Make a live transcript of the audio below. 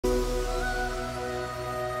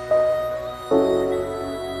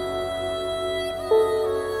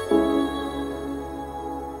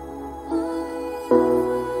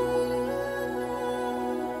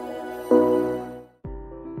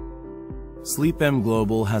Sleepm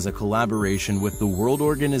Global has a collaboration with the World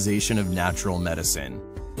Organization of Natural Medicine.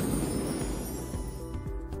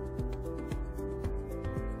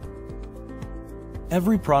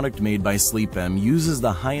 Every product made by Sleepm uses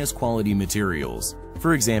the highest quality materials.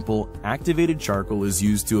 For example, activated charcoal is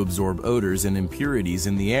used to absorb odors and impurities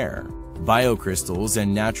in the air. Biocrystals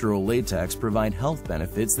and natural latex provide health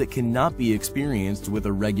benefits that cannot be experienced with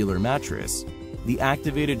a regular mattress. The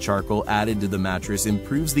activated charcoal added to the mattress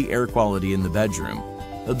improves the air quality in the bedroom,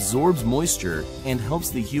 absorbs moisture, and helps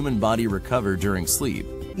the human body recover during sleep.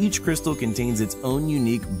 Each crystal contains its own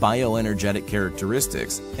unique bioenergetic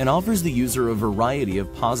characteristics and offers the user a variety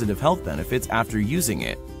of positive health benefits after using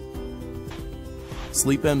it.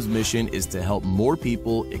 Sleepm's mission is to help more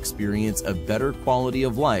people experience a better quality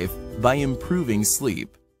of life by improving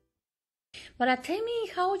sleep. But tell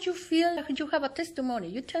me how you feel. You have a testimony.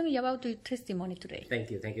 You tell me about your testimony today.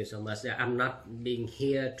 Thank you so much. I'm not being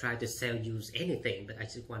here trying to sell you anything, but I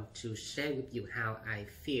just want to share with you how I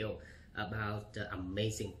feel about the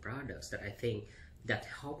amazing products that I think that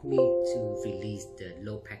helped me to release the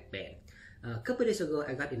low back pain. A couple days ago,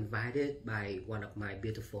 I got invited by one of my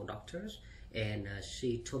beautiful doctors, and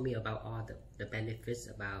she told me about all the benefits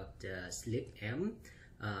about Sleepm.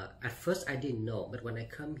 At first I didn't know, but when I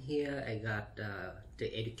come here, I got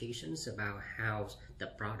the educations about how the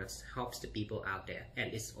products helps the people out there,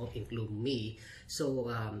 and it's all include me.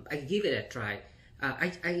 So I give it a try.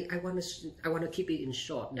 I want to keep it in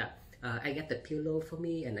short that I get the pillow for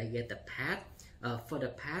me, and I get the pad. For the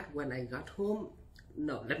pad, when I got home,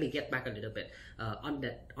 no, let me get back a little bit. On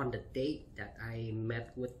the date that I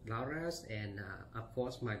met with Laura's and of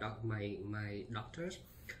course my doctors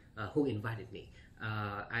who invited me.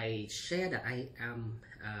 I share that I am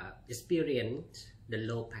experienced the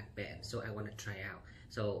low back pain, so I want to try out.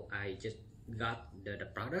 So I just got the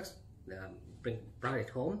products, brought it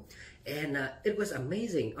home, and it was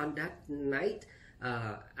amazing. On that night,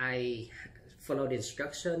 I followed the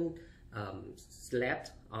instruction,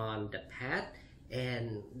 slept on the pad,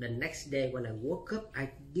 and the next day when I woke up,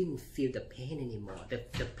 I didn't feel the pain anymore.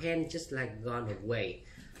 The pain just like gone away.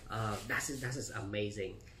 That is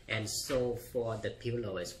amazing. And so for the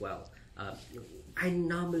pillow as well, I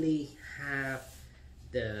normally have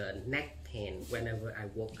the neck pain whenever I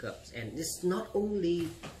woke up, and it's not only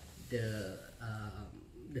the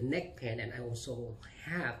neck pain, and I also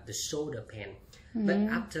have the shoulder pain. But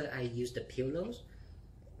after I use the pillows,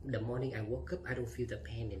 the morning I woke up, I don't feel the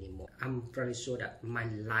pain anymore. I'm pretty sure that my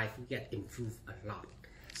life get improved a lot.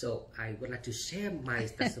 So I would like to share my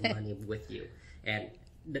testimony with you. And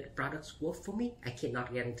the products work for me. I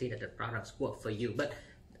cannot guarantee that the products work for you, but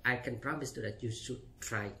I can promise you that you should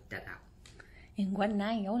try that out. In one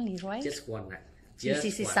night only, right? Just one night.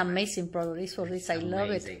 This is amazing product. For this, I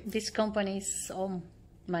love it. This company is, oh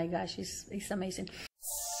my gosh, it's amazing.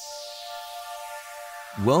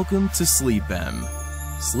 Welcome to Sleepm.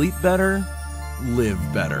 Sleep better, live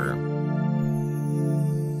better.